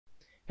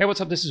Hey, what's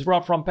up? This is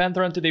Rob from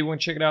Pantone, and today we're going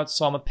to check out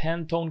some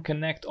Pantone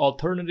Connect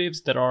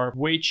alternatives that are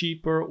way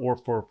cheaper or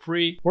for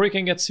free, where you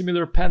can get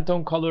similar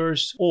Pantone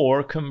colors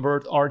or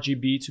convert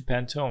RGB to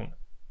Pantone.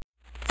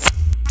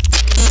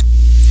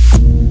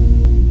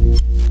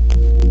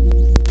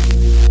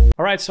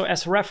 Alright, so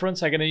as a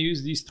reference, I'm going to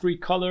use these three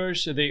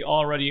colors. They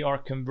already are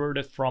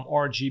converted from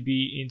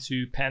RGB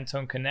into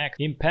Pantone Connect.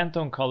 In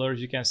Pantone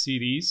colors, you can see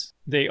these.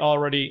 They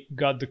already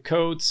got the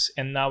codes,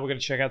 and now we're going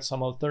to check out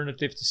some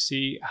alternatives to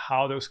see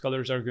how those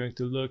colors are going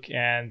to look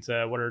and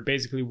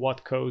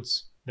what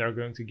codes they're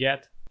going to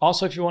get.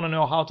 Also, if you want to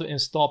know how to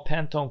install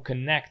Pantone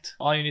Connect,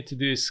 all you need to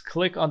do is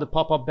click on the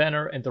pop-up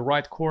banner in the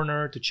right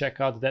corner to check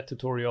out that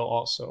tutorial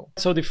also.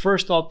 So the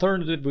first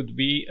alternative would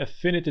be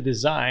Affinity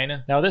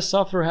Design. Now this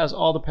software has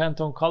all the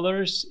Pantone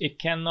colors. It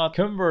cannot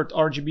convert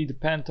RGB to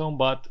Pantone,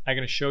 but I'm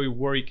going to show you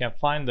where you can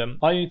find them.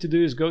 All you need to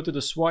do is go to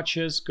the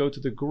swatches, go to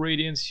the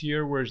gradients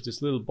here where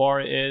this little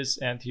bar is,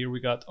 and here we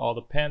got all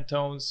the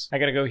Pantones. I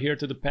gotta go here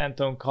to the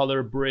Pantone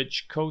Color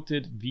Bridge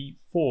Coated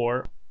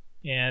V4.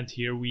 And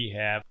here we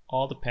have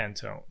all the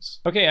Pantones.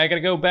 Okay, I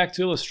gotta go back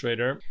to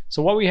Illustrator.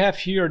 So what we have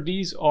here,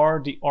 these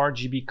are the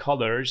RGB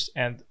colors,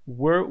 and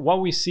what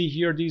we see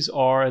here, these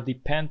are the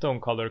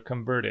Pantone color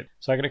converted.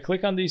 So I'm gonna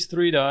click on these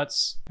three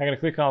dots. I'm gonna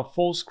click on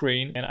full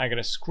screen, and I'm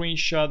gonna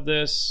screenshot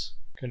this.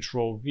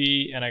 Control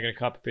V, and I'm gonna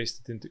copy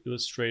paste it into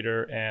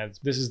Illustrator, and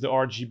this is the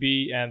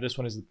RGB and this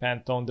one is the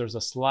Pantone. There's a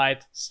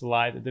slight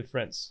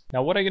difference.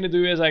 Now what I'm gonna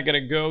do is I'm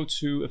gonna go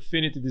to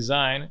Affinity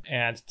Design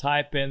and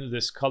type in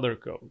this color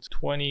code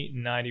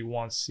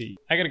 2091C.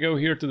 I'm gonna go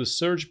here to the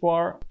search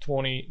bar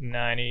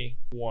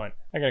 2091.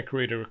 I'm gonna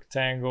create a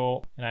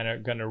rectangle and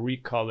I'm gonna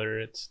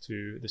recolor it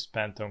to this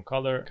Pantone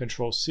color.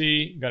 Control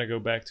C, gonna go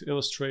back to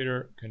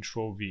Illustrator,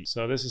 Control V.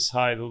 So this is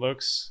how it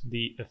looks,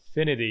 the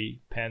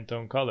Affinity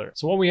Pantone color.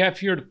 So what we have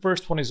here, the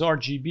first one is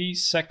RGB,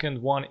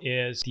 second one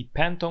is the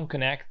Pantone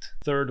Connect,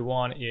 third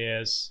one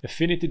is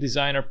Affinity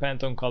Designer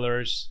Pantone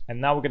colors, and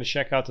now we're gonna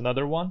check out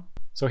another one.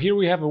 So here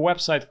we have a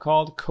website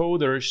called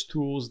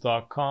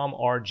coderstools.com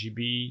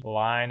RGB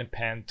line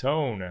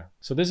Pantone.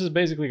 So this is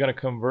basically going to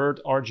convert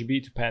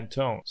RGB to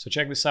Pantone. So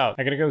check this out.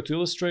 I'm going to go to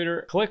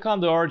Illustrator, click on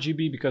the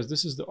RGB because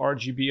this is the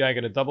RGB. I'm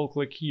going to double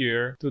click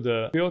here to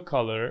the fill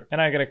color, and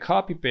I'm going to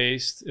copy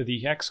paste the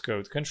hex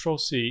code. Control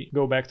C,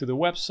 go back to the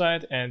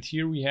website, and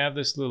here we have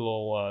this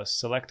little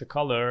select a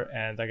color,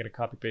 and I'm going to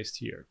copy paste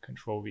here.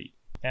 Control V,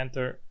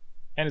 enter,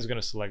 and it's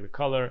going to select the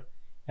color.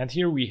 And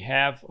here we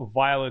have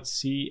violet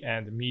C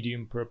and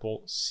medium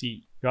purple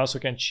C. You also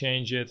can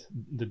change it,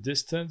 the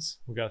distance.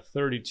 We got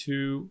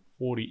 32,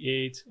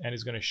 48, and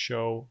it's going to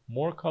show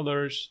more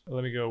colors.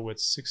 Let me go with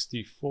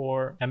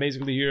 64. And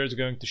basically here it's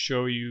going to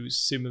show you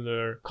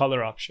similar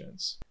color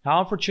options.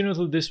 Now,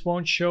 unfortunately, this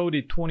won't show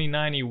the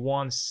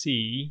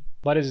 2091C,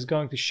 but it is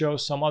going to show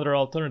some other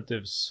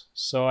alternatives.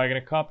 So I'm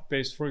going to copy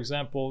paste, for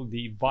example,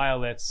 the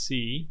violet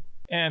C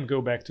and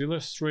go back to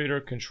Illustrator,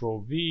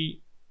 Control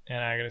V.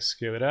 And I'm gonna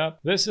scale it up.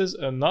 This is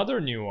another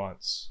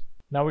nuance.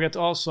 Now we got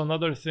also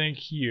another thing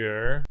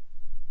here.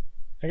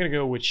 I'm gonna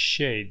go with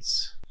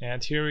shades.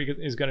 And here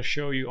is gonna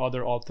show you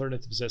other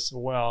alternatives as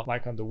well,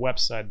 like on the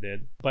website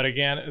did. But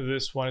again,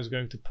 this one is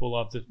going to pull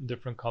up the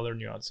different color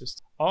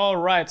nuances. All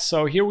right,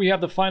 so here we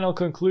have the final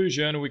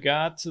conclusion. We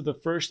got the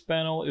first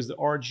panel is the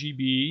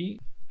RGB.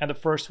 And the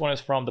first one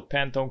is from the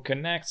Pantone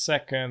Connect,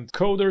 second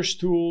Coders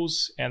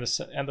Tools, and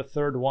the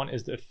third one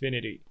is the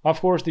Affinity.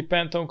 Of course, the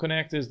Pantone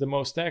Connect is the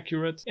most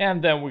accurate,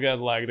 and then we got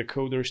like the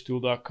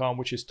coderstool.com,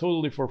 which is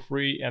totally for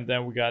free, and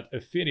then we got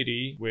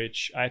Affinity,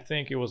 which I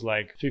think it was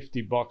like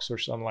 $50 or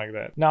something like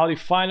that. Now the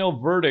final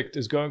verdict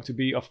is going to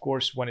be, of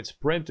course, when it's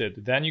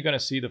printed. Then you're gonna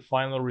see the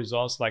final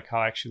results, like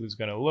how actually it's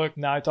gonna look.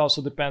 Now it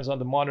also depends on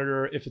the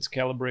monitor, if it's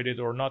calibrated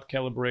or not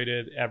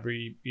calibrated.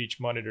 Each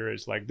monitor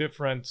is like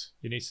different.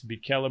 It needs to be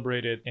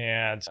calibrated.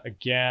 And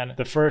again,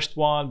 the first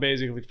one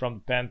basically from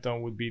the Pantone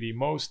would be the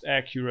most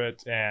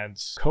accurate, and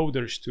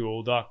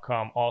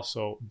coderstool.com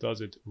also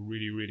does it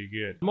really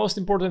good. The most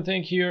important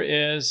thing here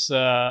is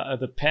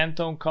the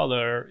Pantone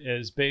color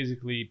is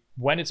basically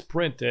when it's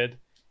printed,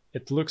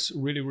 it looks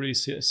really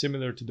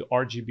similar to the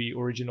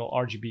original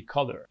RGB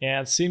color.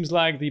 And it seems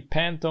like the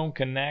Pantone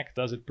Connect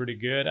does it pretty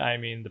good. I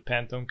mean, the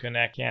Pantone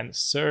Connect can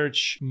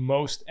search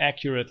most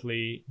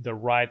accurately the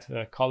right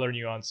color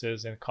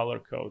nuances and color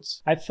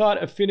codes. I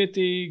thought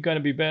Affinity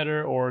gonna be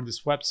better, or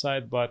this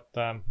website, but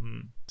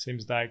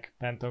seems like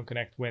Pantone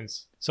Connect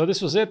wins. So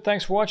this was it.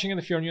 Thanks for watching,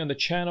 and if you're new on the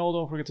channel,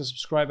 don't forget to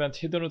subscribe and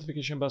hit the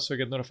notification bell so you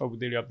get notified with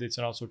daily updates,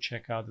 and also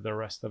check out the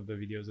rest of the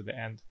videos at the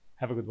end.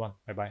 Have a good one.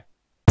 Bye bye.